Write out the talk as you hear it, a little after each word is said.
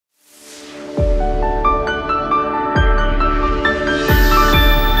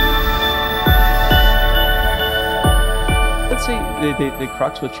The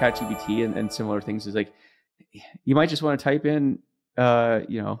crux with ChatGPT and similar things is like, you might just want to type in,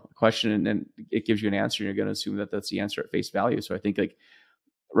 a question and it gives you an answer, and you're going to assume that that's the answer at face value. So I think like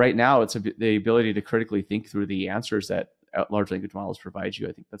right now it's the ability to critically think through the answers that large language models provide you.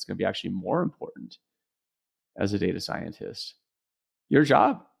 I think that's going to be actually more important as a data scientist. Your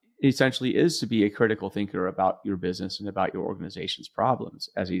job essentially is to be a critical thinker about your business and about your organization's problems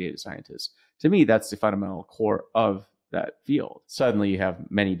as a data scientist. To me, that's the fundamental core of that field. Suddenly you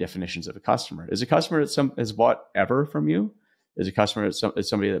have many definitions of a customer. Is a customer that has bought ever from you? Is a customer is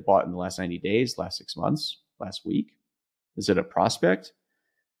somebody that bought in the last 90 days, last 6 months, last week? Is it a prospect?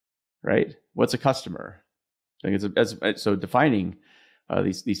 Right? What's a customer? I think so defining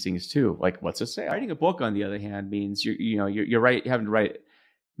these things too. Like, what's a sale? Writing a book, on the other hand, means you're right, having to write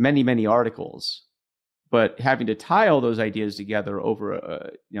many articles, but having to tie all those ideas together over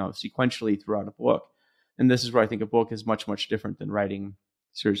sequentially throughout a book. And this is where I think a book is much different than writing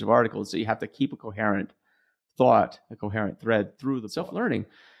a series of articles. So you have to keep a coherent thought, a coherent thread through the self-learning.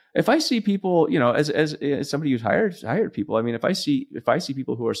 If I see people, as somebody who's hired people, I mean, if I see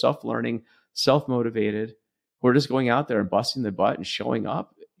people who are self-learning, self-motivated, who are just going out there and busting their butt and showing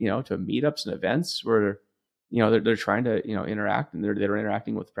up, to meetups and events where, they're trying to, interact, and they're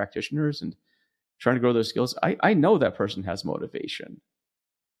interacting with practitioners and trying to grow their skills. I know that person has motivation.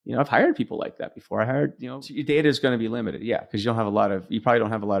 I've hired people like that before. I hired, so your data is going to be limited. Yeah. Because you probably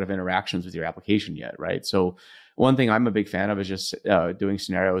don't have a lot of interactions with your application yet. Right. So one thing I'm a big fan of is just doing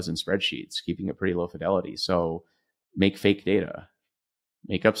scenarios and spreadsheets, keeping it pretty low fidelity. So make fake data,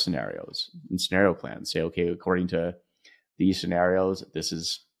 make up scenarios and scenario plans. Say, okay, according to these scenarios, this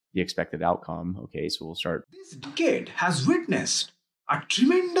is the expected outcome. Okay. So we'll start. This decade has witnessed a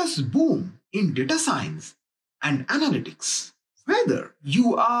tremendous boom in data science and analytics. Whether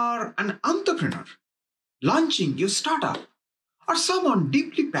you are an entrepreneur launching your startup or someone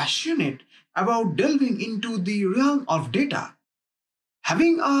deeply passionate about delving into the realm of data,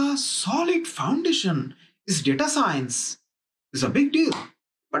 having a solid foundation in data science is a big deal.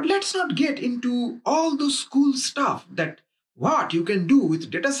 But let's not get into all those cool stuff that what you can do with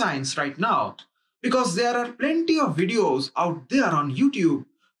data science right now, because there are plenty of videos out there on YouTube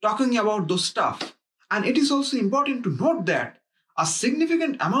talking about those stuff. And it is also important to note that a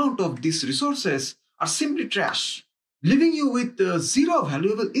significant amount of these resources are simply trash, leaving you with zero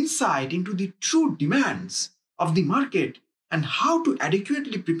valuable insight into the true demands of the market and how to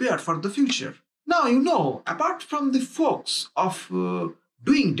adequately prepare for the future. Now, apart from the folks of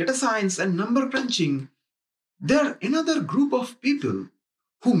doing data science and number crunching, there are another group of people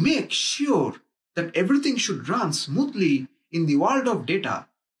who make sure that everything should run smoothly in the world of data,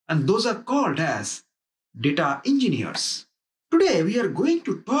 and those are called as data engineers. Today, we are going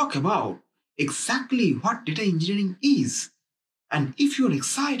to talk about exactly what data engineering is, and if you're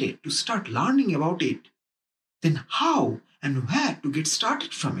excited to start learning about it, then how and where to get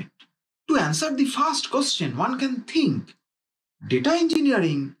started from it. To answer the first question, one can think data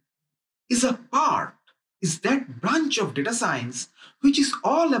engineering is that branch of data science which is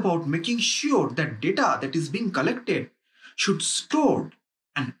all about making sure that data that is being collected should stored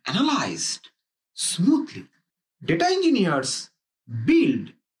and analyzed smoothly. Data engineers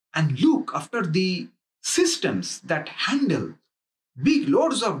build and look after the systems that handle big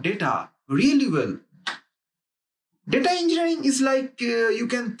loads of data really well. Data engineering is like, you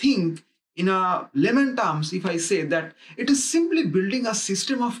can think in a layman terms, if I say that it is simply building a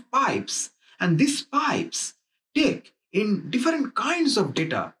system of pipes, and these pipes take in different kinds of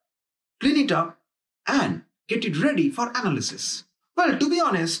data, clean it up, and get it ready for analysis. Well, to be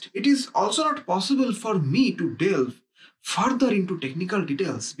honest, it is also not possible for me to delve further into technical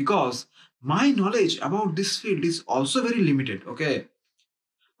details because my knowledge about this field is also very limited, okay?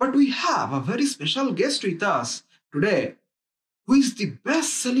 But we have a very special guest with us today who is the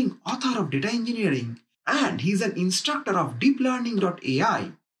best-selling author of data engineering, and he is an instructor of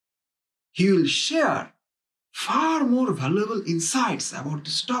deeplearning.ai. He will share far more valuable insights about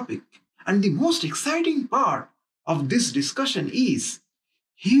this topic. And the most exciting part of this discussion is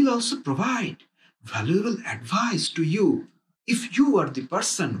he will also provide valuable advice to you if you are the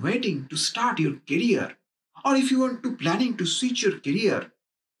person waiting to start your career, or if you want to planning to switch your career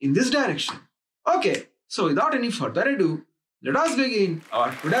in this direction. Okay, so without any further ado, let us begin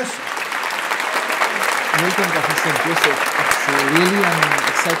our today's session. Welcome, Professor Joseph. It's really an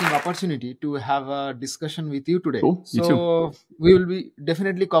exciting opportunity to have a discussion with you today. Cool. You too. We will be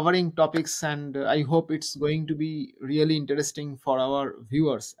definitely covering topics, and I hope it's going to be really interesting for our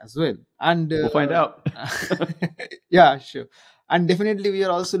viewers as well. And we'll find out. Yeah, sure. And definitely, we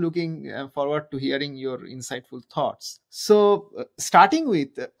are also looking forward to hearing your insightful thoughts. So, starting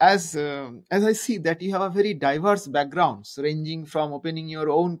with, as I see that you have a very diverse backgrounds, ranging from opening your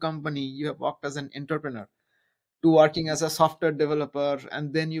own company, you have worked as an entrepreneur, to working as a software developer,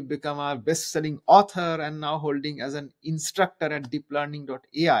 and then you become a best-selling author, and now holding as an instructor at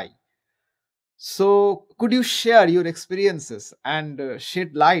deeplearning.ai. So, could you share your experiences and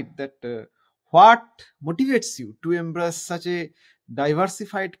shed light that what motivates you to embrace such a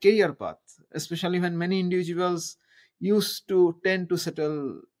diversified career path, especially when many individuals used to tend to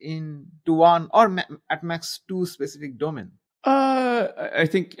settle into one or at max two specific domain? I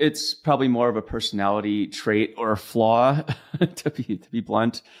think it's probably more of a personality trait or a flaw, to be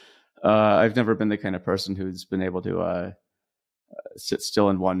blunt. I've never been the kind of person who's been able to sit still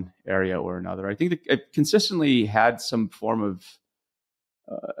in one area or another. I think that I've consistently had some form of,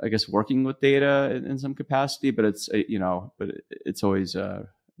 I guess, working with data in some capacity, but it's always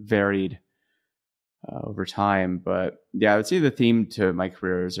varied over time. But yeah, I would say the theme to my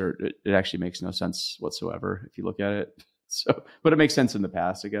career is, it actually makes no sense whatsoever if you look at it. So, but it makes sense in the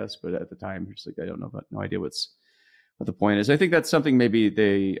past, I guess. But at the time, you're just like, I don't know, but no idea what the point is. I think that's something maybe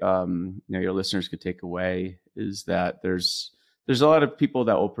your listeners could take away, is that there's a lot of people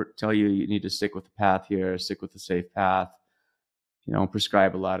that will tell you need to stick with the path here, stick with the safe path,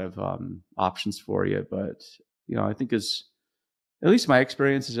 prescribe a lot of options for you. But, I think at least my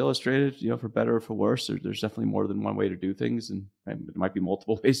experience is illustrated, for better or for worse, there's definitely more than one way to do things, and there might be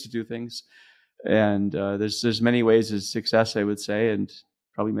multiple ways to do things. And there's many ways to success, I would say, and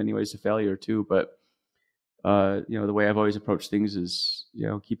probably many ways to failure too. But the way I've always approached things is,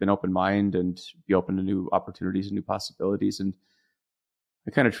 keep an open mind and be open to new opportunities and new possibilities. And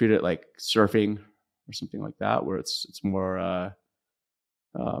I kind of treat it like surfing or something like that, where it's more,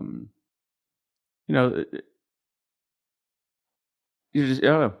 you just, I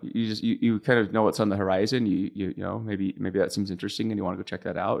don't know, you kind of know what's on the horizon. Maybe that seems interesting and you want to go check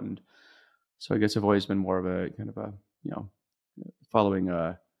that out. And so I guess I've always been more of a kind of a, following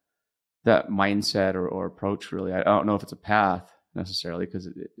that mindset or approach. Really, I don't know if it's a path necessarily, because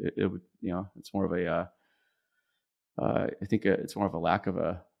it would, it's more of a, I think it's more of a lack of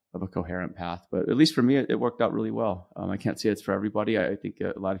a coherent path. But at least for me, it worked out really well. I can't say it's for everybody. I think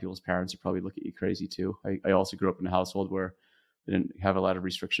a lot of people's parents would probably look at you crazy too. I also grew up in a household where I didn't have a lot of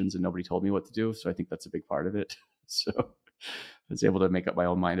restrictions and nobody told me what to do. So I think that's a big part of it. So I was able to make up my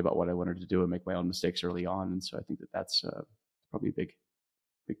own mind about what I wanted to do and make my own mistakes early on. And so I think that's probably a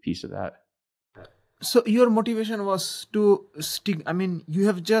big piece of that. So your motivation was to stick. I mean, you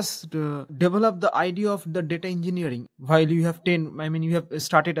have just developed the idea of the data engineering while you have you have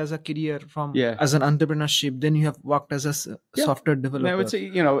started as a career from as an entrepreneurship. Then you have worked as a software developer. And I would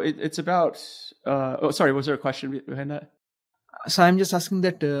say, it's about. Sorry, was there a question behind that? So I'm just asking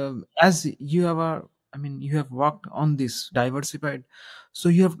that as you have you have worked on this diversified, so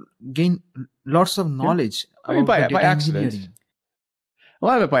you have gained lots of knowledge. I mean, by accident. A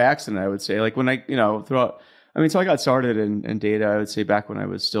lot of it by accident, I would say. Like when I, throughout, so I got started in data, I would say back when I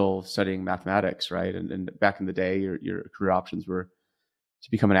was still studying mathematics, right? And back in the day, your career options were to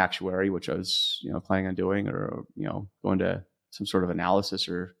become an actuary, which I was, planning on doing, or, going to some sort of analysis,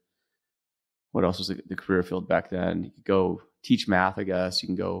 or what else was the career field back then? You could go teach math, I guess. You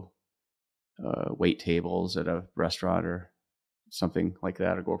can go wait tables at a restaurant or something like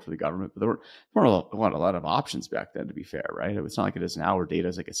that, or go work for the government. But there weren't a lot of options back then, to be fair, right? It's not like it is now, where data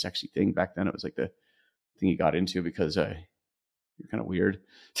is like a sexy thing. Back then, it was like the thing you got into because you're kind of weird.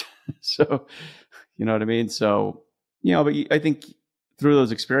 So, you know what I mean? So, but I think through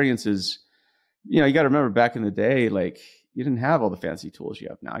those experiences, you got to remember, back in the day, like, you didn't have all the fancy tools you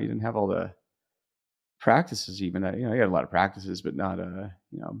have now. You didn't have all the practices, even. You had a lot of practices, but not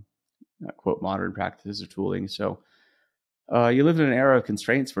not quote modern practices or tooling. So you lived in an era of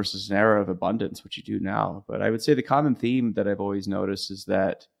constraints versus an era of abundance, which you do now. But I would say the common theme that I've always noticed is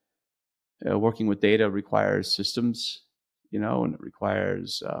that working with data requires systems, and it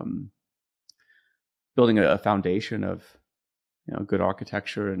requires building a foundation of, good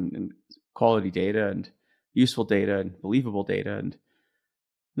architecture and quality data and useful data and believable data. And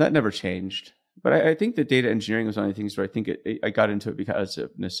that never changed. But I think that data engineering was one of the things where I think I got into it because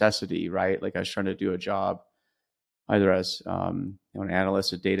of necessity, right? Like, I was trying to do a job either as an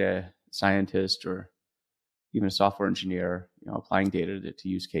analyst, a data scientist, or even a software engineer, applying data to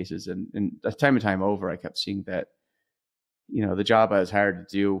use cases. And time and time over, I kept seeing that, the job I was hired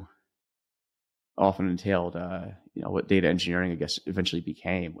to do often entailed, what data engineering, I guess, eventually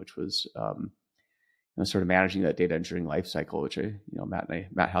became, which was sort of managing that data engineering lifecycle, which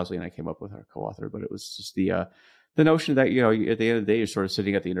Matt Housley and I came up with, our co-author. But it was just the the notion that, at the end of the day, you're sort of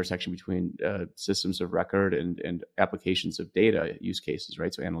sitting at the intersection between systems of record and applications of data use cases,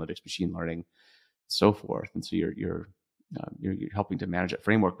 right? So analytics, machine learning, so forth. And so you're helping to manage that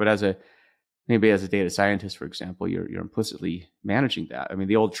framework. But maybe as a data scientist, for example, you're implicitly managing that. I mean,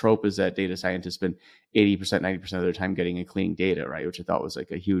 the old trope is that data scientists spend 80%, 90% of their time getting and cleaning data, right? Which I thought was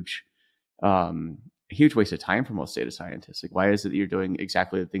like a huge waste of time for most data scientists. Like, why is it that you're doing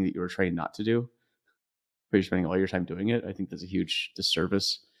exactly the thing that you were trained not to do, but you're spending all your time doing it? I think that's a huge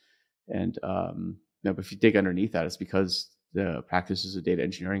disservice. And but if you dig underneath that, it's because the practices of data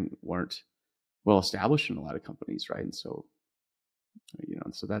engineering weren't well established in a lot of companies, right? And so,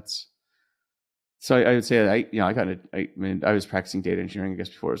 so I would say that I was practicing data engineering, I guess,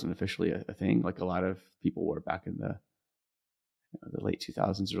 before it wasn't officially a thing, like a lot of people were back in the late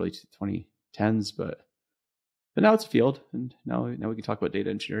 2000s, early 2010s, but now it's a field, and now we can talk about data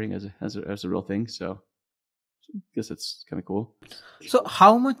engineering as a real thing. So I guess that's kind of cool. So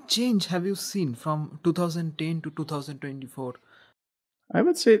how much change have you seen from 2010 to 2024? I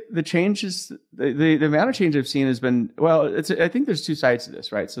would say the change is the amount of change I've seen has been, well, I think there's two sides to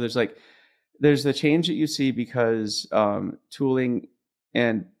this, right? So there's the change that you see because tooling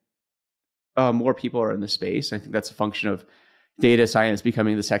and more people are in the space. I think that's a function of data science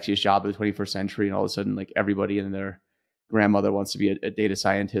becoming the sexiest job of the 21st century, and all of a sudden, like, everybody and their grandmother wants to be a data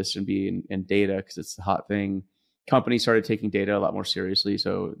scientist and be in data because it's the hot thing. Companies started taking data a lot more seriously,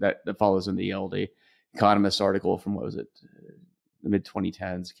 so that follows in the old Economist article from, what was it, the mid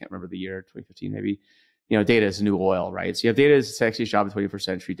 2010s? I can't remember the year, 2015 maybe. Data is the new oil, right? So you have data is the sexiest job of the 21st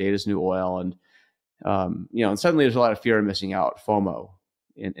century. Data is new oil, and and suddenly there's a lot of fear of missing out, FOMO,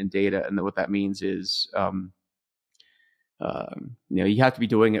 in data, and what that means is you have to be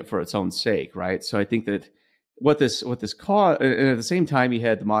doing it for its own sake, right? So I think that what this caused, and at the same time, you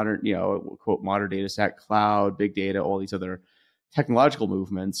had the modern, quote, modern data stack, cloud, big data, all these other technological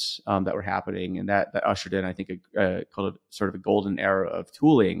movements that were happening, and that ushered in, I think, called sort of a golden era of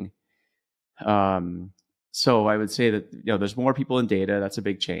tooling. So I would say that there's more people in data. That's a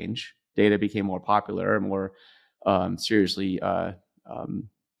big change. Data became more popular and more seriously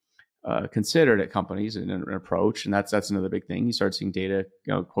considered at companies and an approach, and that's another big thing. You start seeing data,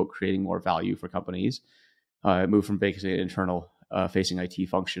 quote, creating more value for companies. It moved from basically an internal facing IT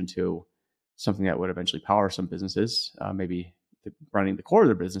function to something that would eventually power some businesses, maybe running the core of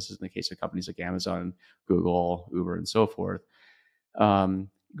their businesses in the case of companies like Amazon, Google, Uber, and so forth.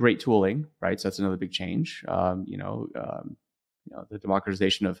 Great tooling, right? So that's another big change. The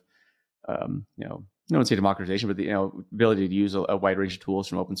democratization of, I don't say democratization, but the ability to use a wide range of tools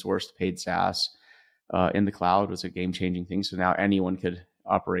from open source to paid SaaS in the cloud was a game-changing thing. So now anyone could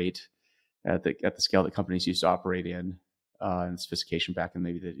operate at the scale that companies used to operate in, and sophistication back in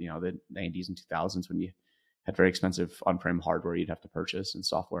maybe the 90s and 2000s, when you had very expensive on-prem hardware you'd have to purchase, and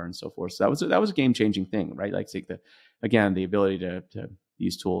software and so forth. So that was a game-changing thing, right? Like, the ability to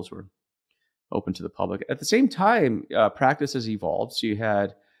these tools were open to the public. At the same time, practice has evolved. So you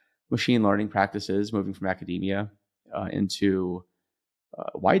had machine learning practices moving from academia into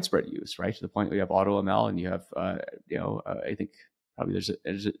widespread use, right? To the point where you have AutoML, and you have, I think probably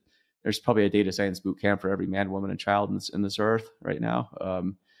there's probably a data science boot camp for every man, woman, and child in this earth right now.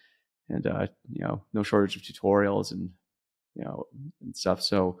 No shortage of tutorials and stuff.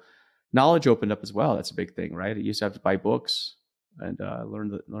 So knowledge opened up as well. That's a big thing, right? It used to have to buy books and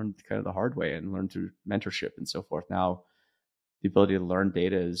learn kind of the hard way, and learn through mentorship and so forth. Now the ability to learn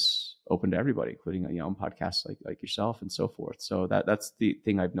data is open to everybody, including podcasts like yourself and so forth. So that's the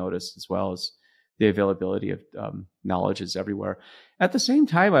thing I've noticed as well, is the availability of knowledge is everywhere. At the same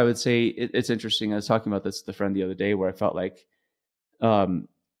time, I would say it's interesting. I was talking about this with a friend the other day, where I felt like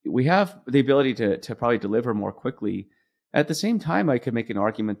we have the ability to probably deliver more quickly. At the same time, I could make an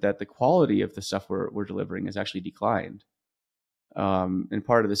argument that the quality of the stuff we're delivering has actually declined. And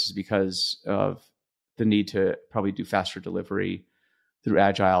part of this is because of the need to probably do faster delivery through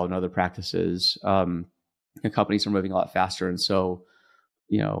agile and other practices. And companies are moving a lot faster. And so,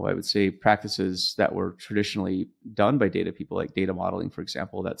 I would say practices that were traditionally done by data people, like data modeling, for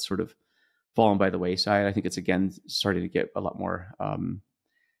example, that's sort of fallen by the wayside. I think it's, again, starting to get a lot more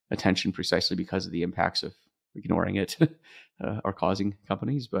attention, precisely because of the impacts of ignoring it are causing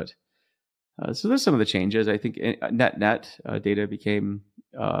companies. But so there's some of the changes. I think net data became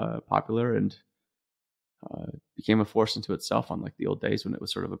popular and became a force into itself, unlike the old days when it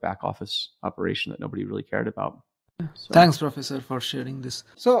was sort of a back office operation that nobody really cared about. So. Thanks, Professor, for sharing this.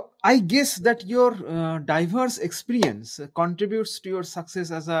 So I guess that your diverse experience contributes to your success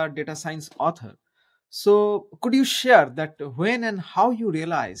as a data science author. So could you share that when and how you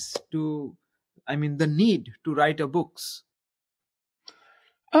realized to I mean, the need to write a books?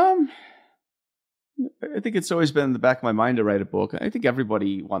 Um, I think it's always been in the back of my mind to write a book. I think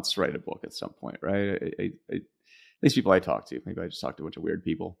everybody wants to write a book at some point, right? At least people I talk to. Maybe I just talk to a bunch of weird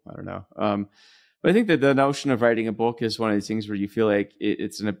people. I don't know. But I think that the notion of writing a book is one of these things where you feel like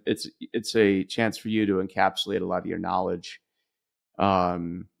it's a chance for you to encapsulate a lot of your knowledge,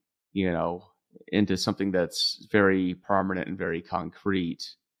 um, you know, into something that's very permanent and very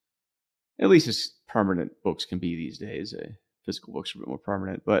concrete. At least as permanent books can be these days. Physical books are a bit more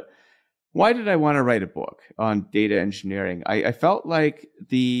permanent. But why did I want to write a book on data engineering? I felt like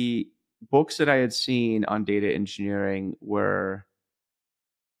the books that I had seen on data engineering were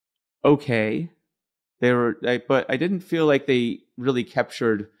okay. But I didn't feel like they really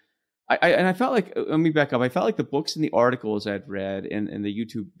captured. I felt like, let me back up. I felt like the books and the articles I'd read and the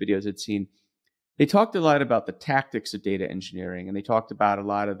YouTube videos I'd seen, they talked a lot about the tactics of data engineering, and they talked about a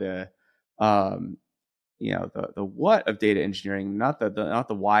lot of the, the what of data engineering, not the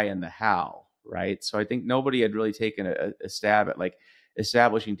why and the how, right? So I think nobody had really taken a stab at like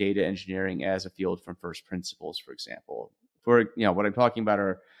establishing data engineering as a field from first principles, for example. For what I'm talking about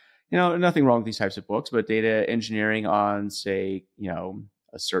are, nothing wrong with these types of books, but data engineering on, say,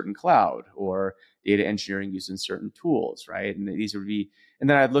 a certain cloud, or data engineering using certain tools, right? And these would be, and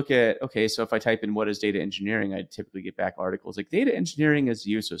then I'd look at, okay, so if I type in what is data engineering, I'd typically get back articles like data engineering is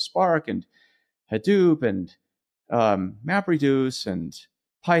the use of Spark and Hadoop and MapReduce and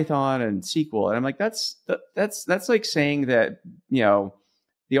Python and SQL. And I'm like, that's like saying that,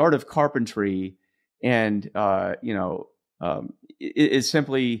 the art of carpentry and, is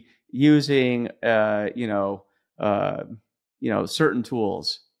simply using, certain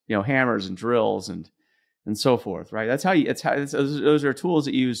tools, hammers and drills and so forth, right? Those are tools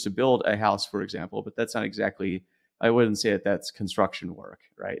that you use to build a house, for example, but that's not exactly, I wouldn't say that that's construction work,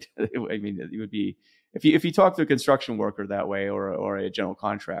 right? I mean, it would be, if you talk to a construction worker that way, or a general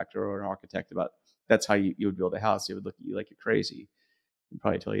contractor or an architect about that's how you would build a house, they would look at you like you're crazy and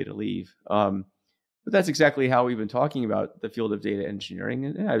probably tell you to leave. But that's exactly how we've been talking about the field of data engineering,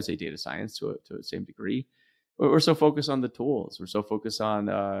 and I would say data science to the same degree. We're so focused on the tools. We're so focused on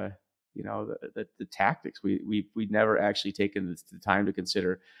the tactics. We've never actually taken the time to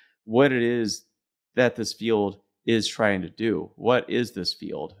consider what it is that this field is trying to do. What is this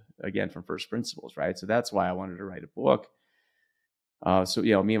field? Again, from first principles, right? So that's why I wanted to write a book. So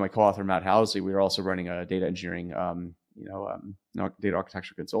me and my co-author Matt Housley, we were also running a data engineering, data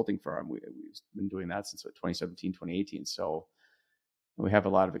architecture consulting firm. We've been doing that since 2017, 2018. So we have a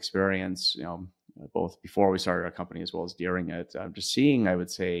lot of experience, both before we started our company as well as during it. Just seeing, I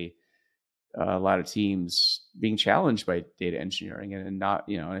would say, a lot of teams being challenged by data engineering and not,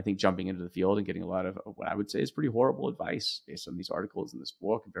 and I think jumping into the field and getting a lot of what I would say is pretty horrible advice based on these articles in this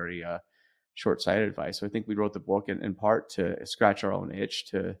book, very short-sighted advice. So I think we wrote the book in part to scratch our own itch,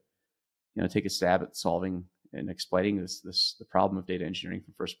 to, take a stab at solving and explaining the problem of data engineering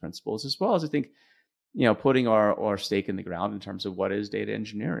from first principles, as well as I think, putting our stake in the ground in terms of what is data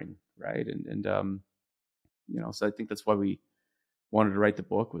engineering, right? And so I think that's why we wanted to write the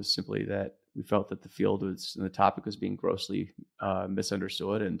book, was simply that we felt that the field was, and the topic was being grossly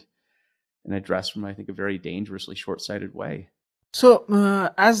misunderstood and addressed from, I think, a very dangerously short-sighted way. So,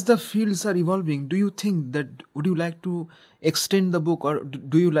 as the fields are evolving, do you think that, would you like to extend the book, or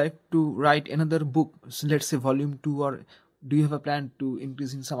do you like to write another book, let's say volume 2, or do you have a plan to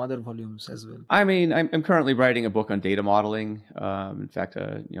increase in some other volumes as well? I mean, I'm currently writing a book on data modeling. In fact,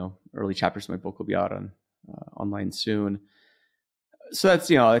 early chapters of my book will be out on online soon. So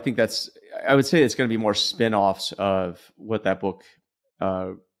that's, I think I would say it's going to be more spin-offs of what that book,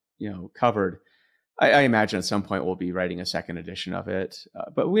 covered. I imagine at some point we'll be writing a second edition of it.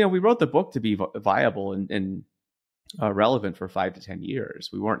 But we wrote the book to be viable and relevant for 5 to 10 years.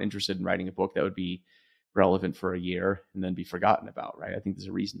 We weren't interested in writing a book that would be relevant for a year and then be forgotten about, right? I think there's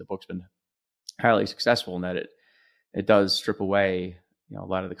a reason the book's been highly successful in that it does strip away, a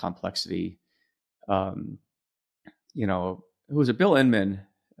lot of the complexity. Who was it? Bill Inman,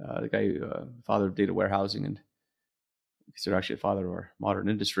 the guy who father of data warehousing and considered actually a father of our modern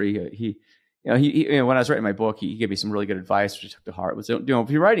industry. He when I was writing my book, he gave me some really good advice, which I took to heart. Was, if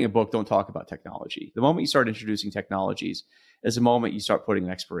you're writing a book, don't talk about technology. The moment you start introducing technologies is the moment you start putting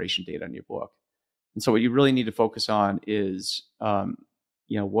an expiration date on your book. And so what you really need to focus on is,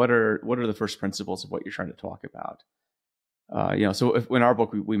 what are the first principles of what you're trying to talk about? So if in our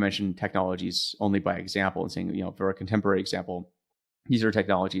book, we mentioned technologies only by example and saying, for a contemporary example, these are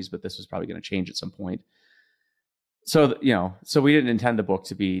technologies, but this is probably going to change at some point. So, so we didn't intend the book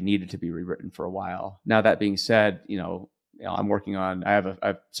to be needed to be rewritten for a while. Now, that being said, I'm working on, I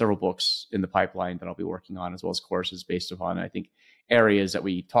have several books in the pipeline that I'll be working on, as well as courses based upon, I think, areas that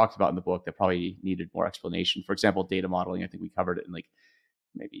we talked about in the book that probably needed more explanation. For example, data modeling, I think we covered it in like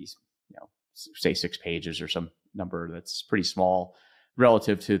maybe, say 6 pages or some number that's pretty small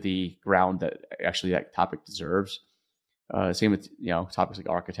relative to the ground that actually that topic deserves. Same with, topics like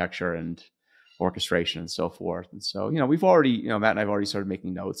architecture and orchestration and so forth. And so, we've already, Matt and I've already started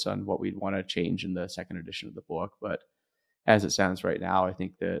making notes on what we'd want to change in the second edition of the book. But as it stands right now, I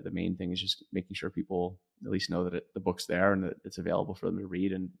think the main thing is just making sure people at least know that the book's there and that it's available for them to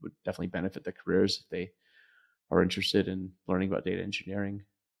read, and would definitely benefit their careers if they are interested in learning about data engineering.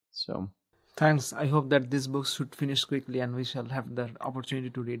 So thanks. I hope that this book should finish quickly and we shall have the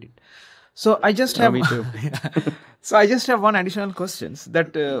opportunity to read it. So I just have me too. So I just have one additional question,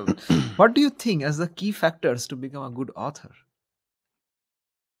 that what do you think as the key factors to become a good author?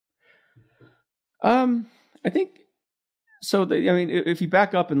 I think so. If you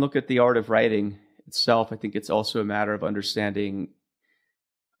back up and look at the art of writing itself, I think it's also a matter of understanding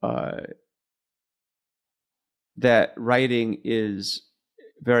that writing is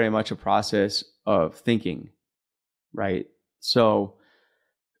very much a process of thinking, right? So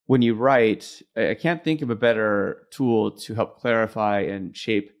when you write, I can't think of a better tool to help clarify and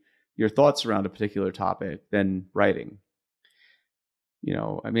shape your thoughts around a particular topic than writing.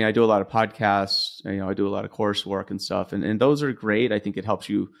 I do a lot of podcasts, I do a lot of coursework and stuff, and those are great. I think it helps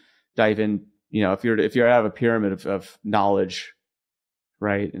you dive in, if you're out of a pyramid of knowledge,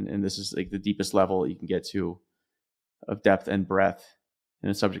 right? And this is like the deepest level you can get to of depth and breadth in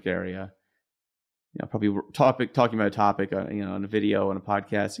a subject area. Probably talking about a topic on, on a video, on a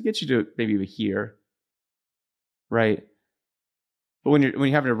podcast, it gets you to maybe here, right? But when you're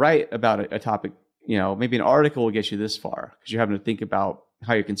having to write about a topic, maybe an article will get you this far because you're having to think about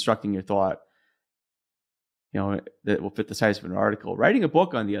how you're constructing your thought, that will fit the size of an article. Writing a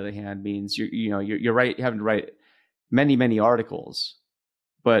book, on the other hand, means you're having to write many, many articles,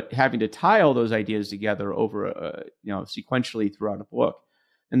 but having to tie all those ideas together over sequentially throughout a book.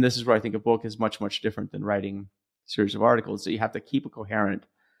 And this is where I think a book is much, much different than writing a series of articles. So you have to keep a coherent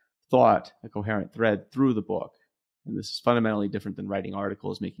thought, a coherent thread through the book. And this is fundamentally different than writing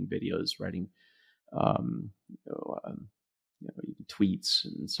articles, making videos, writing tweets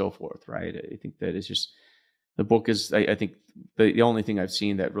and so forth, right? I think that it's just, the book is, I think the only thing I've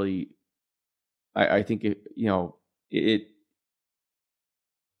seen that really, I think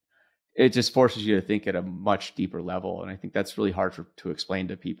it just forces you to think at a much deeper level. And I think that's really hard to explain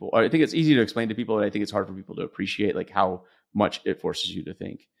to people. Or I think it's easy to explain to people, but I think it's hard for people to appreciate like how much it forces you to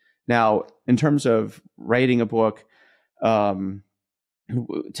think. Now, in terms of writing a book,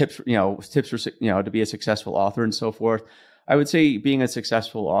 tips for, to be a successful author and so forth. I would say being a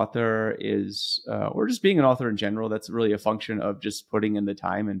successful author is, or just being an author in general, that's really a function of just putting in the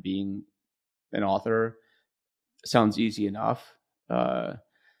time and being an author. Sounds easy enough.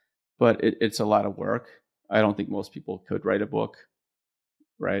 But it's a lot of work. I don't think most people could write a book,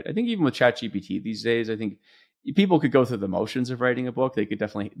 right? I think even with ChatGPT these days, I think people could go through the motions of writing a book. They could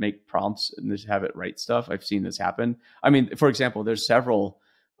definitely make prompts and just have it write stuff. I've seen this happen. For example, there's several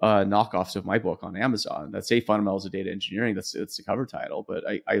knockoffs of my book on Amazon that say Fundamentals of Data Engineering. It's the cover title. But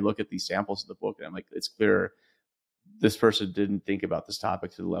I look at these samples of the book and I'm like, it's clear this person didn't think about this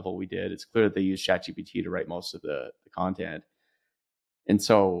topic to the level we did. It's clear that they used ChatGPT to write most of the content. And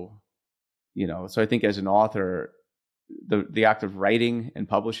so, so I think as an author, the act of writing and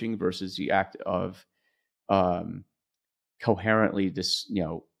publishing versus the act of coherently just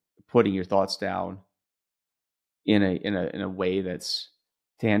putting your thoughts down in a way that's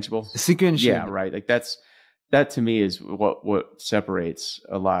tangible, sequential. Yeah, right. Like that to me is what separates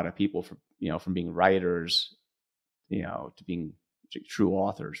a lot of people from being writers, to being true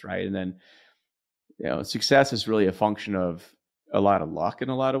authors, right? And then success is really a function of a lot of luck in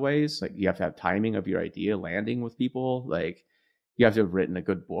a lot of ways. Like you have to have timing of your idea landing with people. Like you have to have written a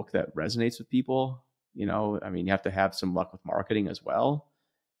good book that resonates with people. You have to have some luck with marketing as well.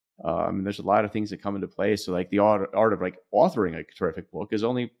 There's a lot of things that come into play. So like the art of like authoring a terrific book is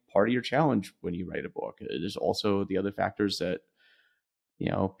only part of your challenge when you write a book. There's also the other factors that,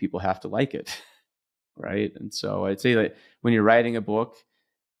 people have to like it. Right. And so I'd say that when you're writing a book,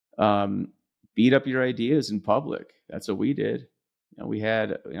 beat up your ideas in public. That's what we did. We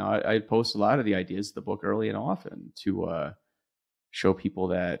had, I post a lot of the ideas of the book early and often to show people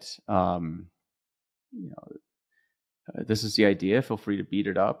that, this is the idea. Feel free to beat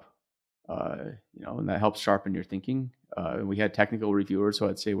it up, and that helps sharpen your thinking. And we had technical reviewers, so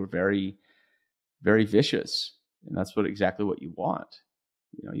I'd say we're very, very vicious, and that's exactly what you want.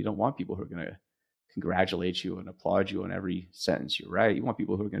 You don't want people who are going to congratulate you and applaud you on every sentence you write. You want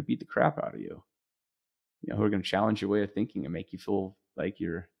people who are going to beat the crap out of you, who are going to challenge your way of thinking and make you feel like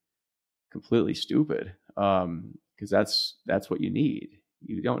you're completely stupid. Because that's what you need.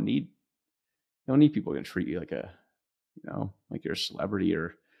 You don't need people going to treat you like like you're a celebrity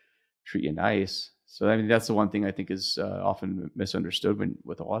or treat you nice. So I mean, that's the one thing I think is often misunderstood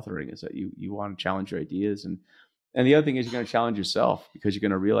with authoring, is that you want to challenge your ideas, and the other thing is you're going to challenge yourself, because you're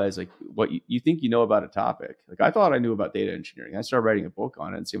going to realize like what you think you know about a topic. Like I thought I knew about data engineering. I started writing a book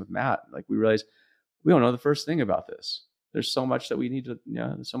on it, and same with Matt. Like we realized we don't know the first thing about this. There's so much that we need to,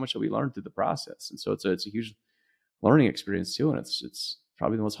 there's so much that we learn through the process, and so it's a huge learning experience too, and it's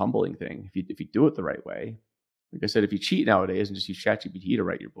probably the most humbling thing if you do it the right way. Like I said, if you cheat nowadays and just use ChatGPT to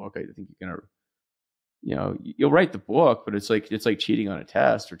write your book, I think you're gonna, you'll write the book, but it's like cheating on a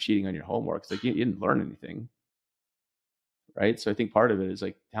test or cheating on your homework. It's like you didn't learn anything, right? So I think part of it is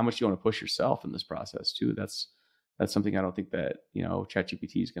like how much you want to push yourself in this process too. That's something I don't think that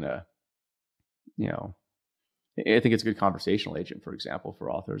ChatGPT is gonna, I think it's a good conversational agent, for example, for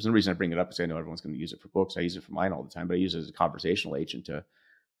authors. And the reason I bring it up is I know everyone's going to use it for books. I use it for mine all the time, but I use it as a conversational agent to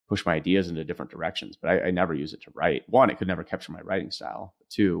push my ideas into different directions. But I never use it to write. One, it could never capture my writing style.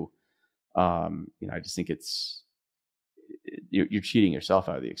 Two, I just think you're cheating yourself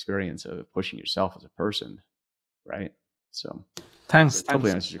out of the experience of pushing yourself as a person, right? So thanks.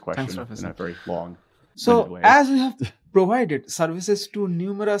 Hopefully answers your question Thanks, in a very long. So as we have provided services to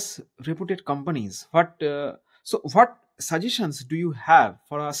numerous reputed companies, what suggestions do you have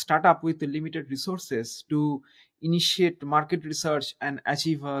for a startup with limited resources to initiate market research and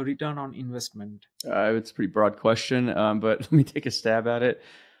achieve a return on investment? It's a pretty broad question, but let me take a stab at it.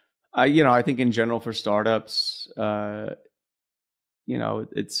 I think in general for startups, the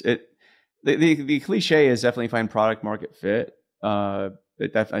cliche is definitely find product market fit. I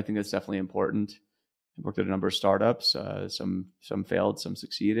think that's definitely important. I've worked at a number of startups. Some failed, some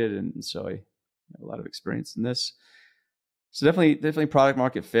succeeded, and so I have a lot of experience in this. So definitely product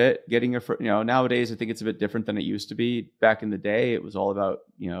market fit. Getting nowadays I think it's a bit different than it used to be. Back in the day, it was all about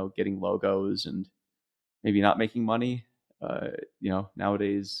getting logos and maybe not making money.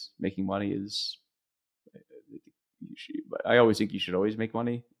 Nowadays making money is. I always think you should always make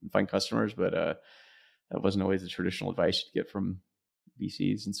money and find customers, but that wasn't always the traditional advice you'd get from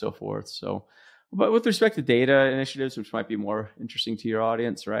VCs and so forth. So, but with respect to data initiatives, which might be more interesting to your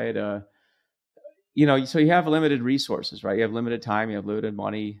audience, right? So you have limited resources, right? You have limited time, you have limited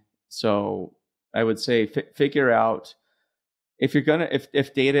money. So I would say figure out if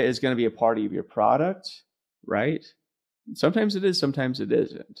data is going to be a part of your product, right? Sometimes it is, sometimes it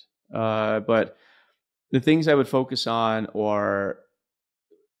isn't. But the things I would focus on are,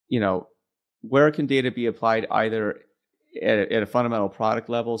 where can data be applied either at a fundamental product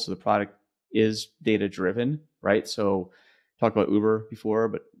level, so the product is data driven, right? So talked about Uber before,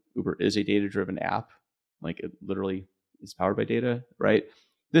 but Uber is a data driven app. Like it literally is powered by data, right?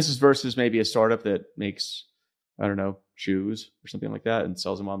 This is versus maybe a startup that makes, I don't know, shoes or something like that and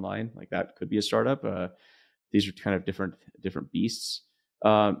sells them online. Like that could be a startup. These are kind of different beasts.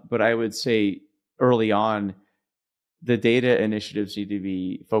 But I would say early on, the data initiatives need to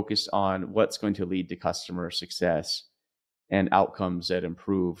be focused on what's going to lead to customer success and outcomes that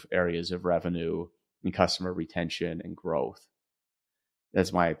improve areas of revenue and customer retention and growth.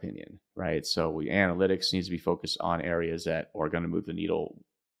 That's my opinion, right? So analytics needs to be focused on areas that are going to move the needle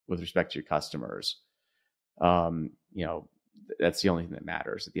with respect to your customers. That's the only thing that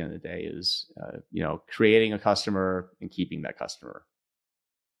matters at the end of the day is, creating a customer and keeping that customer,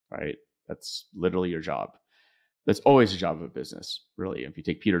 right? That's literally your job. That's always the job of a business, really. If you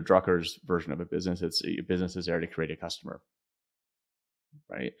take Peter Drucker's version of a business, your business is there to create a customer,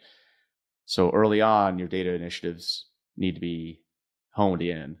 right? So early on, your data initiatives need to be honed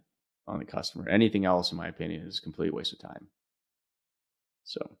in on the customer. Anything else, in my opinion, is a complete waste of time.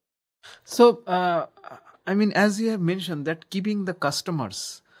 So, as you have mentioned that keeping the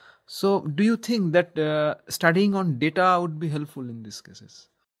customers. So, do you think that studying on data would be helpful in these cases?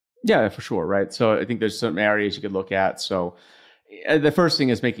 Yeah, for sure, right? So I think there's some areas you could look at. So the first thing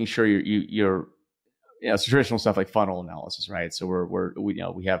is making sure you're traditional stuff like funnel analysis, right? So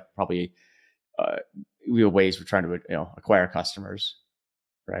we have probably we have ways we're trying to acquire customers,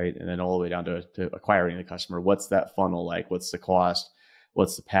 right? And then all the way down to acquiring the customer. What's that funnel like? What's the cost?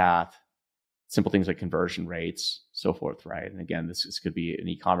 What's the path? Simple things like conversion rates, so forth, right? And again, this could be an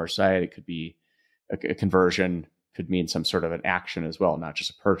e-commerce site. It could be a conversion. Could mean some sort of an action as well, not just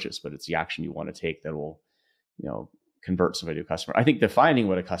a purchase, but it's the action you want to take that will, convert somebody to a customer. I think defining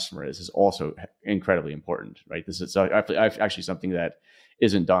what a customer is also incredibly important, right? This is actually something that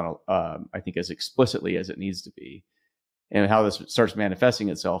isn't done, I think, as explicitly as it needs to be. And how this starts manifesting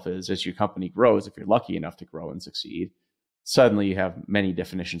itself is as your company grows, if you're lucky enough to grow and succeed, suddenly you have many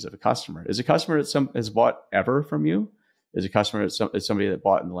definitions of a customer. Is a customer that has bought ever from you? Is a customer is somebody that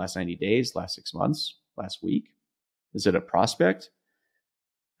bought in the last 90 days, last 6 months, last week? Is it a prospect?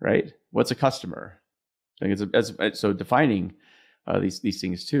 Right? What's a customer? I think so defining these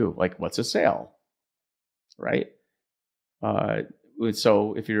things too, like what's a sale, right?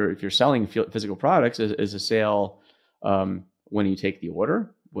 So if you're selling physical products, is a sale when you take the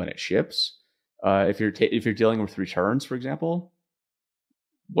order, when it ships? If you're dealing with returns, for example,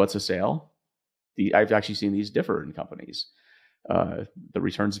 what's a sale? I've actually seen these differ in companies. The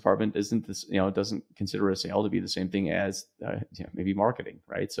returns department doesn't consider a sale to be the same thing as maybe marketing,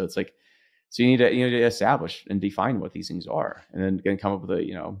 right? So it's like, so you need to establish and define what these things are, and then come up with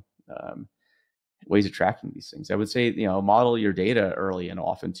ways of tracking these things. I would say, model your data early and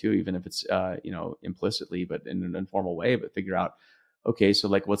often too, even if it's, implicitly, but in an informal way, but figure out, okay, so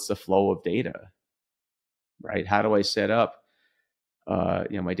like, what's the flow of data, right? How do I set up,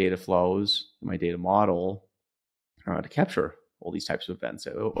 my data flows, my data model to capture all these types of events?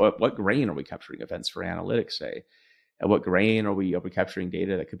 What grain are we capturing events for analytics, say? At what grain are we capturing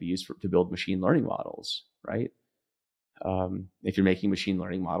data that could be used to build machine learning models, right? If you're making machine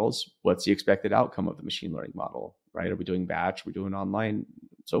learning models, what's the expected outcome of the machine learning model, right? Are we doing batch? Are we doing online? And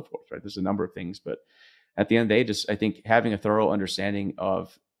so forth, right? There's a number of things, but at the end of the day, I think having a thorough understanding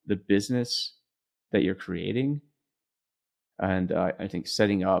of the business that you're creating, and I think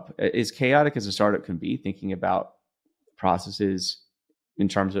setting up, as chaotic as a startup can be, thinking about processes in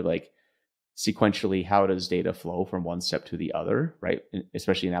terms of like sequentially, how does data flow from one step to the other, right?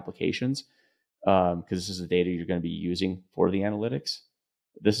 Especially in applications. Because this is the data you're going to be using for the analytics.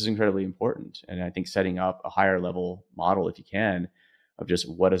 This is incredibly important. And I think setting up a higher level model, if you can, of just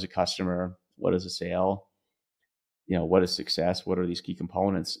what is a customer, what is a sale, what is success, what are these key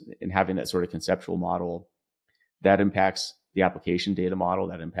components, and having that sort of conceptual model that impacts the application data model,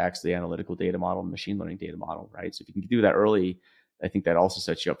 that impacts the analytical data model, machine learning data model, right? So if you can do that early, I think that also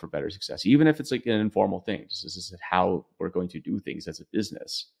sets you up for better success, even if it's like an informal thing. This is how we're going to do things as a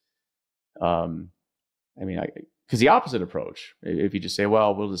business. Because the opposite approach, if you just say,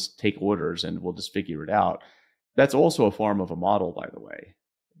 well, we'll just take orders and we'll just figure it out, that's also a form of a model, by the way.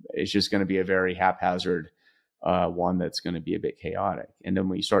 It's just going to be a very haphazard one that's going to be a bit chaotic. And then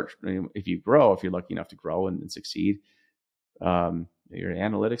when you start, if you're lucky enough to grow and succeed, your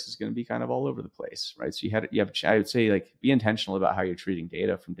analytics is going to be kind of all over the place, right? So I would say, like, be intentional about how you're treating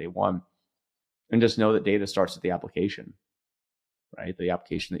data from day one, and just know that data starts at the application, right? The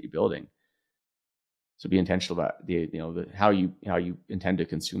application that you're building. So be intentional about how you intend to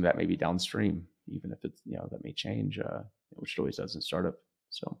consume that, maybe downstream, even if it's, that may change, which it always does in startup.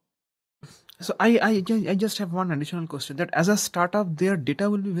 So I just have one additional question, that as a startup, their data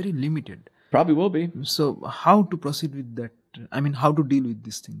will be very limited. Probably will be. So how to proceed with that? I mean, how to deal with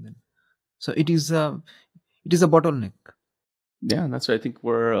this thing then? So it is a bottleneck. Yeah, and that's what I think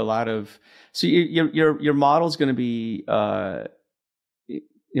where a lot of, so your model is going to be,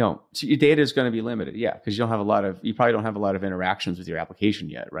 so your data is going to be limited. Yeah. Because you probably don't have a lot of interactions with your application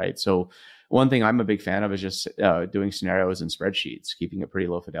yet. Right. So one thing I'm a big fan of is just doing scenarios in spreadsheets, keeping it pretty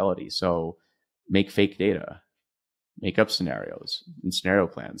low fidelity. So make fake data, make up scenarios and scenario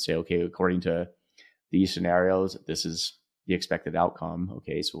plans. Say, okay, according to these scenarios, this is the expected outcome.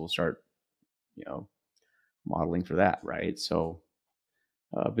 Okay. So we'll start, modeling for that. Right. So,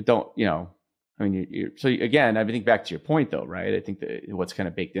 but don't, so again, I think back to your point though, right? I think that what's kind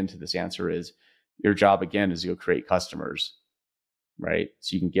of baked into this answer is your job again is to go create customers, right?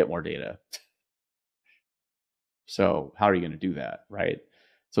 So you can get more data. So how are you going to do that, right?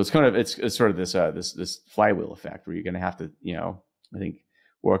 So it's sort of this flywheel effect where you're going to have to, I think,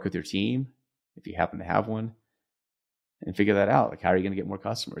 work with your team if you happen to have one, and figure that out. Like, how are you going to get more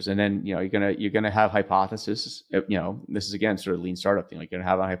customers? And then, you're going to have hypothesis. This is again sort of lean startup thing. Like, you're going to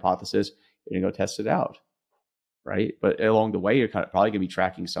have a hypothesis. You're going to go test it out, right? But along the way, you're probably going to be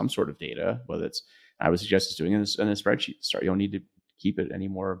tracking some sort of data, whether it's, I would suggest, it's doing it in a spreadsheet to start. You don't need to keep it any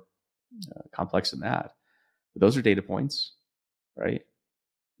more complex than that. But those are data points, right?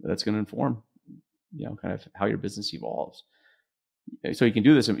 That's going to inform, kind of how your business evolves. So you can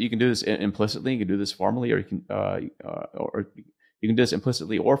do this. You can do this implicitly. You can do this formally, or you can do this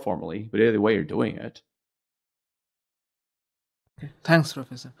implicitly or formally. But either way, you're doing it. Okay. Thanks,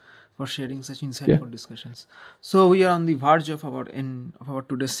 Professor, for sharing such insightful discussions. So we are on the verge of our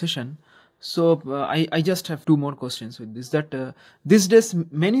today's session. So I just have two more questions with this. That these days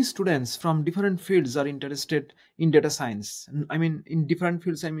many students from different fields are interested in data science. I mean, in different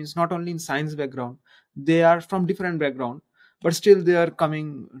fields. I mean, it's not only in science background. They are from different background, but still they are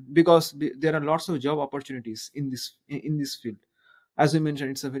coming because there are lots of job opportunities in this field. As you mentioned,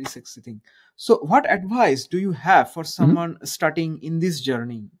 it's a very sexy thing. So, what advice do you have for Mhm. someone starting in this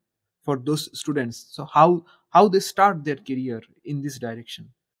journey for those students? So, how they start their career in this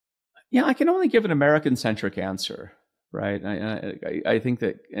direction? Yeah, I can only give an American-centric answer, right? I think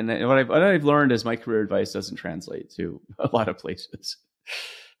that, and what I've learned is my career advice doesn't translate to a lot of places.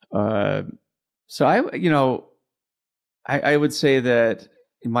 Uh, so I would say that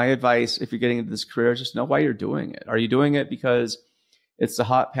my advice, if you're getting into this career, is just know why you're doing it. Are you doing it because it's the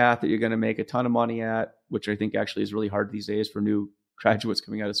hot path that you're going to make a ton of money at, which I think actually is really hard these days for new graduates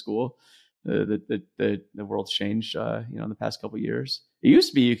coming out of school. The world's changed, in the past couple of years. It used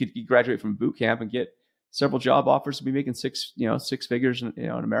to be you could graduate from boot camp and get several job offers to be making six figures, in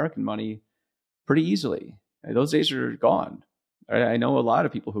American money pretty easily. And those days are gone. I know a lot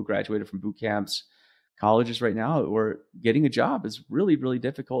of people who graduated from boot camps, colleges right now, where getting a job is really, really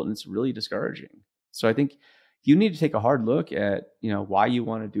difficult and it's really discouraging. So I think you need to take a hard look at, why you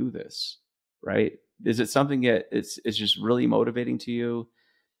want to do this, right? Is it something that it's just really motivating to you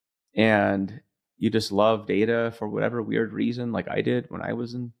and you just love data for whatever weird reason, like I did when I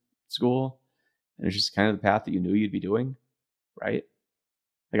was in school, and it's just kind of the path that you knew you'd be doing, right?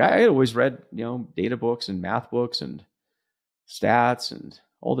 Like I had always read, data books and math books and stats and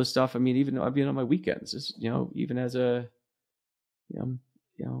all this stuff. I mean, even on my weekends, even as a, you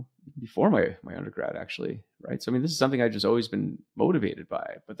know, before my undergrad, actually, right? So I mean, this is something I've just always been motivated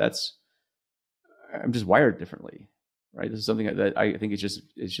by, but I'm just wired differently, right? This is something that I think it's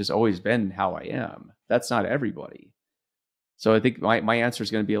just always been how I am. That's not everybody. So I think my answer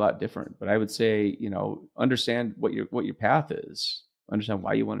is going to be a lot different. But I would say, understand what your path is. Understand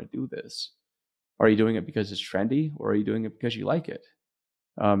why you want to do this. Are you doing it because it's trendy, or are you doing it because you like it?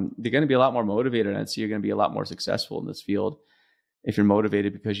 You're going to be a lot more motivated, and so you're going to be a lot more successful in this field if you're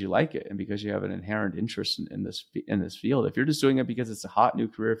motivated because you like it and because you have an inherent interest in this field. If you're just doing it because it's a hot new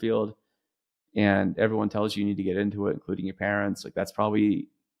career field and everyone tells you need to get into it, including your parents, like that's probably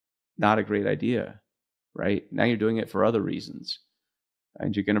not a great idea, right? Now you're doing it for other reasons,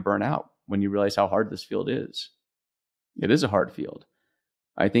 and you're going to burn out when you realize how hard this field is. It is a hard field.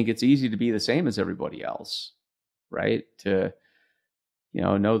 I think it's easy to be the same as everybody else, right? To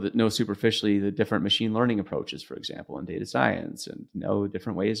know superficially the different machine learning approaches, for example, in data science, and know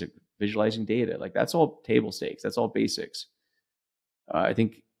different ways of visualizing data. Like that's all table stakes. That's all basics. I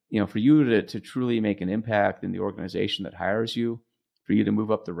think, for you to truly make an impact in the organization that hires you, for you to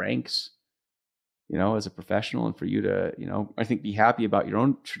move up the ranks, as a professional, and for you to, I think, be happy about your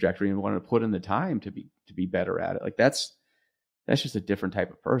own trajectory and want to put in the time to be better at it. Like that's just a different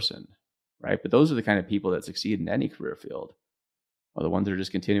type of person, right? But those are the kind of people that succeed in any career field, are the ones that are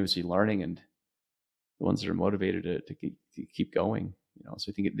just continuously learning and the ones that are motivated to keep going.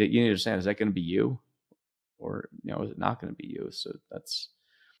 So I think that you need to understand, is that going to be you, or is it not going to be you? So that's.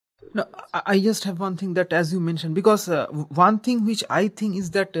 No, I just have one thing that, as you mentioned, because one thing which I think is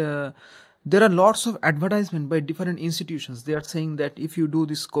that there are lots of advertisement by different institutions. They are saying that if you do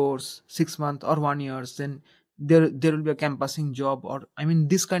this course 6 months or 1 years, then there will be a campusing job, or I mean,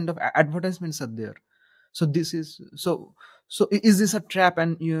 this kind of advertisements are there. So this is is this a trap,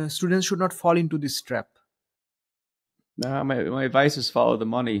 and students should not fall into this trap? No, my advice is follow the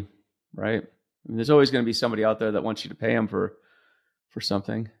money, right? I mean, there's always going to be somebody out there that wants you to pay them for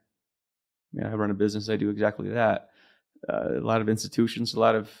something. I run a business. I do exactly that. A lot of institutions, a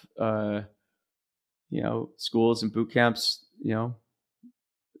lot of schools and boot camps.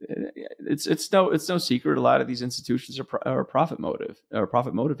 It's no secret. A lot of these institutions are profit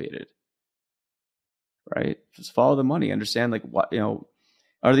motivated, right? Just follow the money. Understand, like, what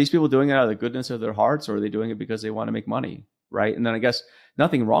are these people doing it out of the goodness of their hearts, or are they doing it because they want to make money, right? And then I guess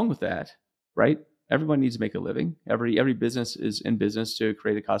nothing wrong with that, right? Everyone needs to make a living. Every business is in business to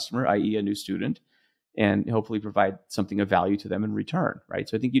create a customer, i.e., a new student, and hopefully provide something of value to them in return, right?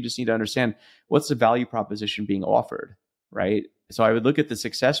 So I think you just need to understand what's the value proposition being offered, right? So I would look at the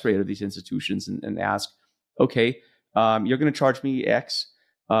success rate of these institutions and ask, okay, you're going to charge me X.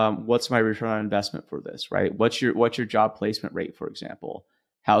 What's my return on investment for this, right? What's your job placement rate, for example?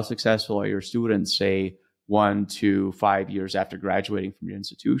 How successful are your students, say, 1 to 5 years after graduating from your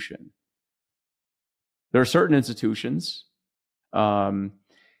institution? There are certain institutions, like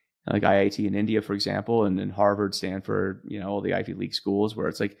IIT in India, for example, and Harvard, Stanford, all the Ivy League schools, where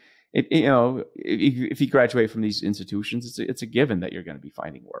it's like if you graduate from these institutions, it's a given that you're going to be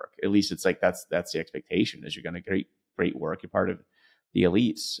finding work. At least it's like that's the expectation, is you're going to get great work. You're part of the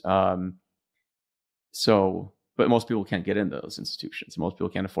elites. But most people can't get into those institutions. Most people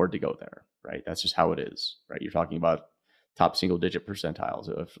can't afford to go there, right? That's just how it is, right? You're talking about top single digit percentiles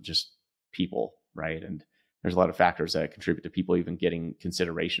of just people, right? And there's a lot of factors that contribute to people even getting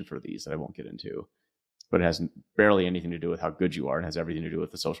consideration for these that I won't get into. But it has barely anything to do with how good you are, and has everything to do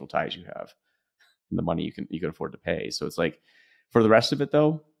with the social ties you have and the money you can afford to pay. So it's like, for the rest of it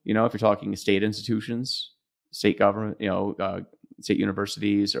though, if you're talking state institutions, state government, state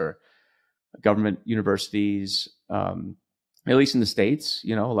universities or government universities, at least in the States,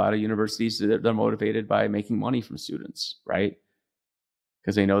 a lot of universities, they're motivated by making money from students, right?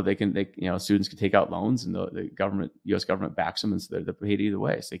 Because they know students can take out loans, and the government, U.S. government backs them, and so they're paid either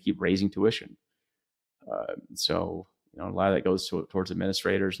way. So they keep raising tuition. So a lot of that goes towards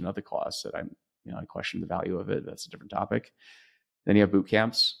administrators and other costs that I question the value of it. That's a different topic. Then you have boot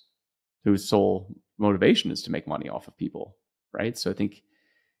camps, whose sole motivation is to make money off of people, right? So I think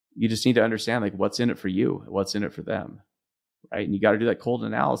you just need to understand, like, what's in it for you, what's in it for them, right? And you got to do that cold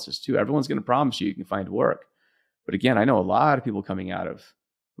analysis too. Everyone's going to promise you can find work, but again, I know a lot of people coming out of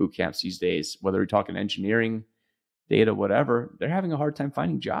boot camps these days, whether you're talking engineering, data, whatever, they're having a hard time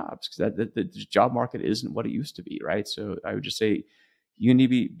finding jobs because the job market isn't what it used to be, right? So I would just say you need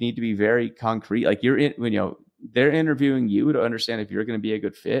to be very concrete. Like, they're interviewing you to understand if you're going to be a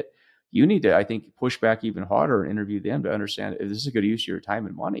good fit. You need to, I think, push back even harder and interview them to understand if this is a good use of your time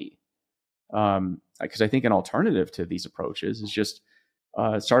and money. Because I think an alternative to these approaches is just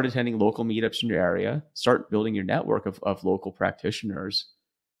start attending local meetups in your area, start building your network of local practitioners,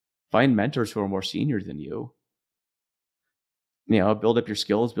 find mentors who are more senior than you. Build up your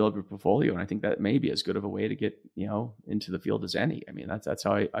skills, build up your portfolio. And I think that may be as good of a way to get, into the field as any. I mean, that's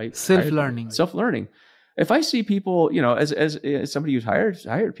how I self-learning. If I see people, as somebody who's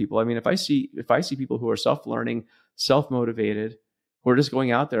hired people, I mean, if I see people who are self-learning, self-motivated, who are just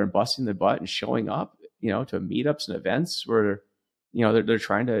going out there and busting their butt and showing up, to meetups and events where, they're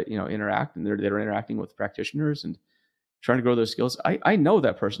trying to, interact, and they're interacting with practitioners and trying to grow their skills. I know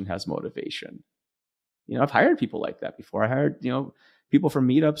that person has motivation. I've hired people like that before. I hired, people from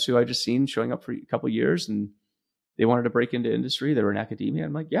meetups who I just seen showing up for a couple of years, and they wanted to break into industry. They were in academia.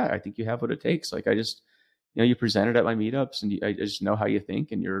 I'm like, yeah, I think you have what it takes. Like, I just, you presented at my meetups, and I just know how you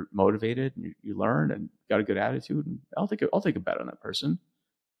think, and you're motivated, and you learn, and got a good attitude, and I'll take a bet on that person.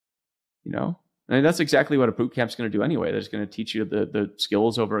 And that's exactly what a boot camp's going to do anyway. They're just going to teach you the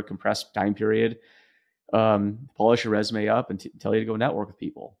skills over a compressed time period. Polish your resume up and tell you to go network with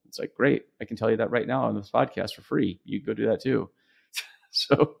people. It's like, great. I can tell you that right now on this podcast for free. You can go do that too.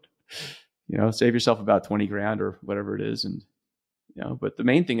 So, save yourself about 20 grand or whatever it is. And, but the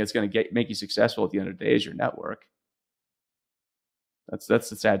main thing that's going to make you successful at the end of the day is your network. That's the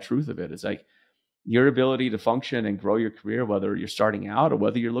sad truth of it. It's like your ability to function and grow your career, whether you're starting out or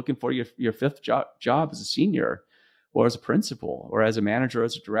whether you're looking for your fifth job as a senior, or as a principal, or as a manager, or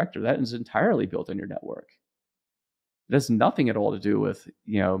as a director, that is entirely built on your network. It has nothing at all to do with,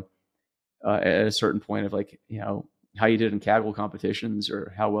 at a certain point of like, how you did in Kaggle competitions,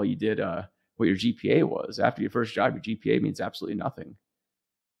 or how well you did, what your GPA was. After your first job, your GPA means absolutely nothing,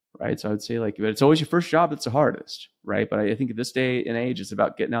 right? So I would say, like, but it's always your first job that's the hardest, right? But I think at this day and age, it's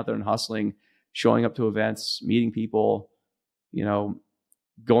about getting out there and hustling, showing up to events, meeting people,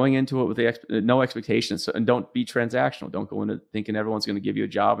 going into it with no expectations, and don't be transactional. Don't go into thinking everyone's going to give you a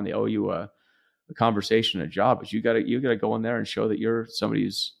job and they owe you a conversation, a job. But you got to go in there and show that you're somebody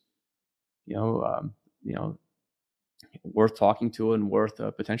who's, worth talking to and worth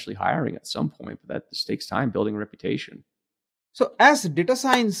potentially hiring at some point. But that just takes time, building a reputation. So, as data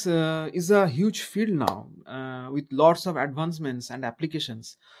science is a huge field now, with lots of advancements and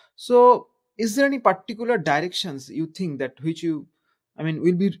applications. So, is there any particular directions you think that will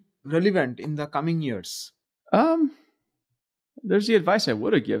be relevant in the coming years? There's the advice I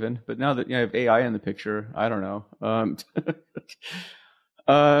would have given, but now that I have AI in the picture, I don't know.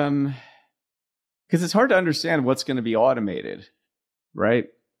 Because it's hard to understand what's going to be automated, right?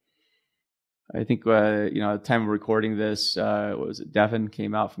 I think at the time of recording this, what was it? Devin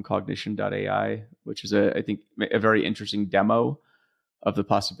came out from Cognition.ai, which is I think a very interesting demo of the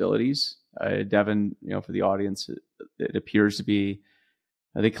possibilities. Devin, for the audience, it appears to be.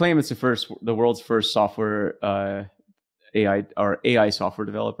 They claim it's the world's first software AI software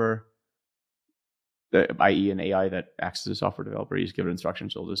developer, i.e. an AI that acts as a software developer. You just give it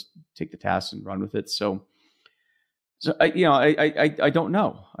instructions, it'll just take the tasks and run with it. So I don't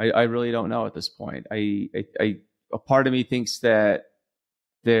know. I really don't know at this point. A part of me thinks that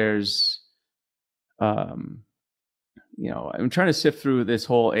there's, I'm trying to sift through this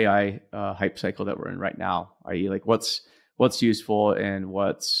whole AI hype cycle that we're in right now, i.e., like what's useful and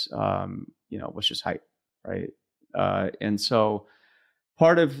what's just hype, right? And so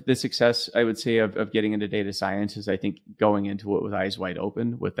part of the success, I would say, of getting into data science is, I think, going into it with eyes wide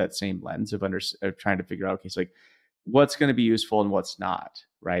open, with that same lens of trying to figure out, okay, so like what's going to be useful and what's not,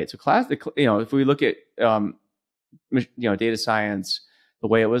 right? So if we look at data science, the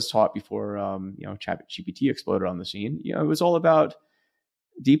way it was taught before ChatGPT exploded on the scene, it was all about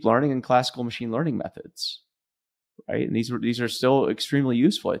deep learning and classical machine learning methods, right? And these are still extremely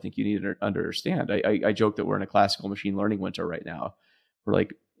useful. I think you need to understand. I joke that we're in a classical machine learning winter right now. We're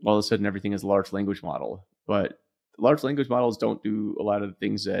like, all of a sudden everything is a large language model, but large language models don't do a lot of the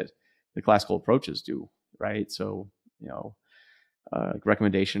things that the classical approaches do, right? So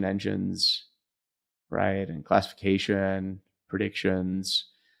recommendation engines, right, and classification, predictions,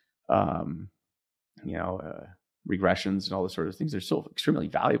 regressions, and all those sort of things. They're still extremely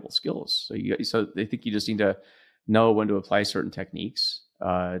valuable skills. So I think you just need to know when to apply certain techniques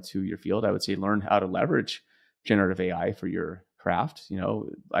to your field. I would say learn how to leverage generative AI for your craft.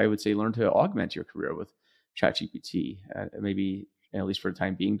 I would say learn to augment your career with ChatGPT. Maybe, at least for the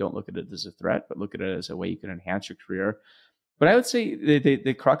time being, don't look at it as a threat, but look at it as a way you can enhance your career. But I would say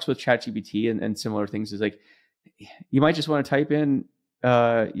the crux with ChatGPT and similar things is, like, you might just want to type in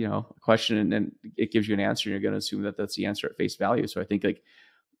a question and it gives you an answer, and you're going to assume that that's the answer at face value. So I think, like,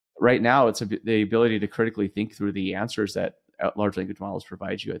 right now, it's the ability to critically think through the answers that large language models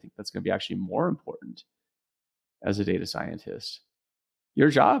provide you. I think that's going to be actually more important as a data scientist. Your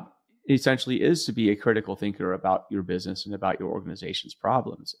job essentially is to be a critical thinker about your business and about your organization's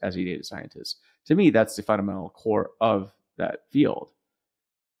problems as a data scientist. To me, that's the fundamental core of that field.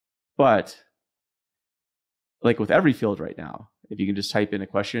 But like with every field right now, if you can just type in a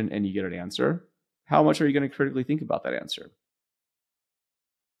question and you get an answer, how much are you going to critically think about that answer?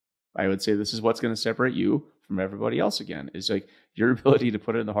 I would say this is what's going to separate you from everybody else again, is like your ability to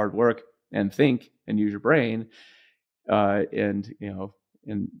put in the hard work and think and use your brain, and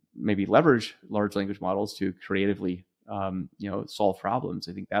maybe leverage large language models to creatively solve problems.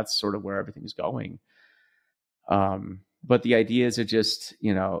 I think that's sort of where everything is going. But the idea is to just,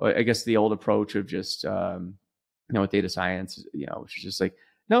 I guess the old approach of just with data science, which is just like,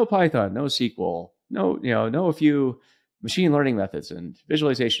 no Python, no SQL, know a few machine learning methods and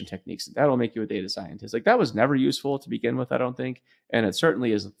visualization techniques, and that'll make you a data scientist. Like, that was never useful to begin with, I don't think. And it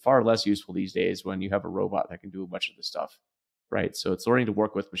certainly is far less useful these days when you have a robot that can do a bunch of this stuff, right? So it's learning to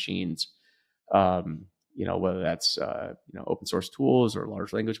work with machines, whether that's, open source tools or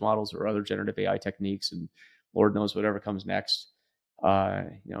large language models or other generative AI techniques, and Lord knows whatever comes next,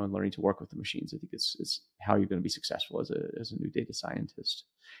 and learning to work with the machines. I think it's how you're going to be successful as a new data scientist.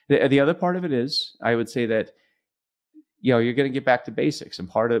 The other part of it is, I would say that, you're going to get back to basics. And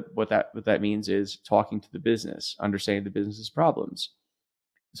part of what that means is talking to the business, understanding the business's problems.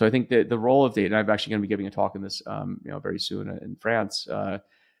 So I think that the role of data, and I'm actually going to be giving a talk in this, very soon in France. The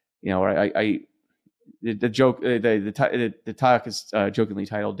talk is jokingly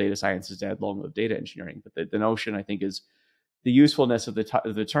titled "Data Science is Dead, Long Live Data Engineering." But the notion, I think, is the usefulness of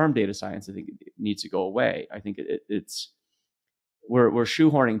the term data science. I think it needs to go away. I think we're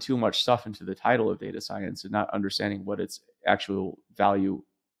shoehorning too much stuff into the title of data science and not understanding what its actual value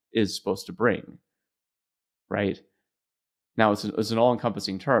is supposed to bring. Right now, it's an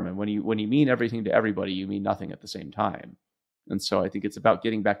all-encompassing term, and when you mean everything to everybody, you mean nothing at the same time. And so I think it's about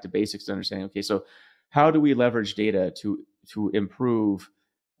getting back to basics to understanding, okay, so how do we leverage data to improve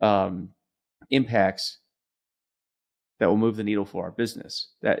impacts that will move the needle for our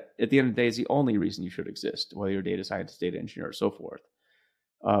business? That at the end of the day is the only reason you should exist, whether you're a data scientist, data engineer, or so forth.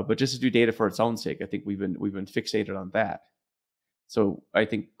 But just to do data for its own sake, I think we've been fixated on that. So I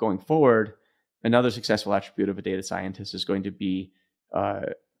think going forward, another successful attribute of a data scientist is going to be,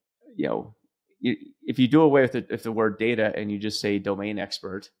 if you do away with the word data and you just say domain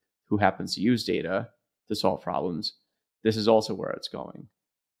expert who happens to use data to solve problems, this is also where it's going,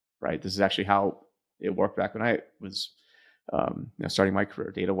 right? This is actually how it worked back when I was starting my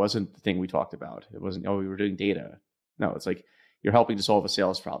career. Data wasn't the thing we talked about. It wasn't, we were doing data. No, it's like you're helping to solve a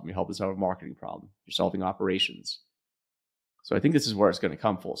sales problem. You're helping to solve a marketing problem. You're solving operations. So I think this is where it's going to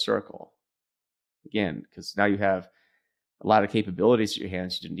come full circle. Again, because now you have a lot of capabilities at your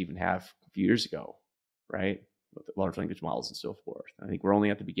hands you didn't even have a few years ago, right? With large language models and so forth. I think we're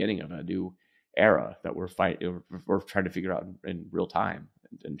only at the beginning of a new era that we're trying to figure out in real time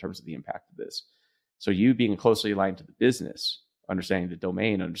in terms of the impact of this. So you being closely aligned to the business, understanding the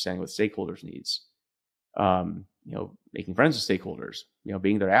domain, understanding what stakeholders needs, making friends with stakeholders,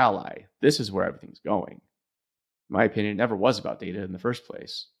 being their ally. This is where everything's going. In my opinion, it never was about data in the first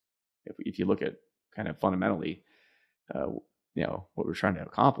place. If you look at kind of fundamentally, what we're trying to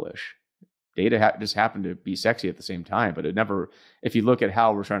accomplish, data just happened to be sexy at the same time, but it never, if you look at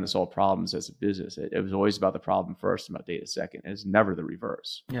how we're trying to solve problems as a business, it was always about the problem first, about data second. It's never the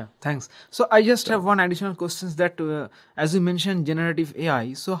reverse. Yeah, thanks. So I just have one additional question that, as you mentioned, generative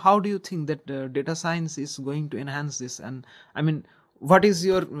AI. So how do you think that data science is going to enhance this? And I mean, what is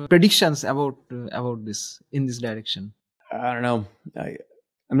your predictions about this in this direction? I don't know.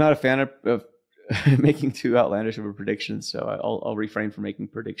 I'm not a fan of making too outlandish of a prediction, so I'll refrain from making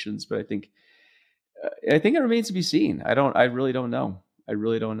predictions. But I think it remains to be seen. I really don't know.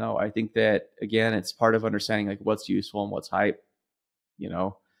 I think that, again, it's part of understanding like what's useful and what's hype.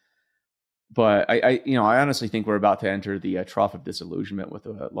 But I honestly think we're about to enter the trough of disillusionment with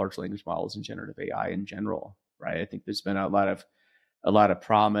large language models and generative AI in general, right? I think there's been a lot of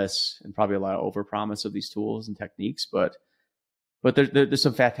promise and probably a lot of overpromise of these tools and techniques, but there's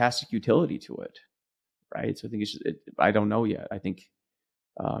some fantastic utility to it, right? So I think I don't know yet. I think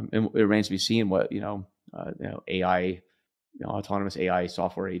and it remains to be seen what AI, autonomous AI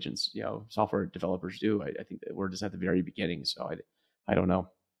software agents, software developers do. I think that we're just at the very beginning, so I don't know.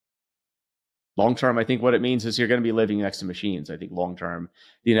 Long term, I think what it means is you're going to be living next to machines. I think long term,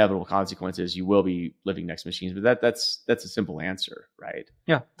 the inevitable consequence is you will be living next to machines. But that's a simple answer, right?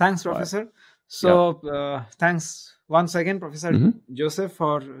 Yeah. Thanks, Professor. Thanks once again, Professor Joseph,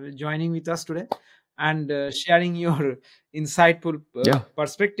 for joining with us today and sharing your insightful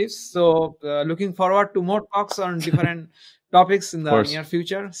perspectives. So looking forward to more talks on different topics in the near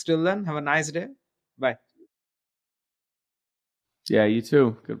future. Still then, have a nice day. Bye. Yeah, you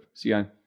too. Good. See you on.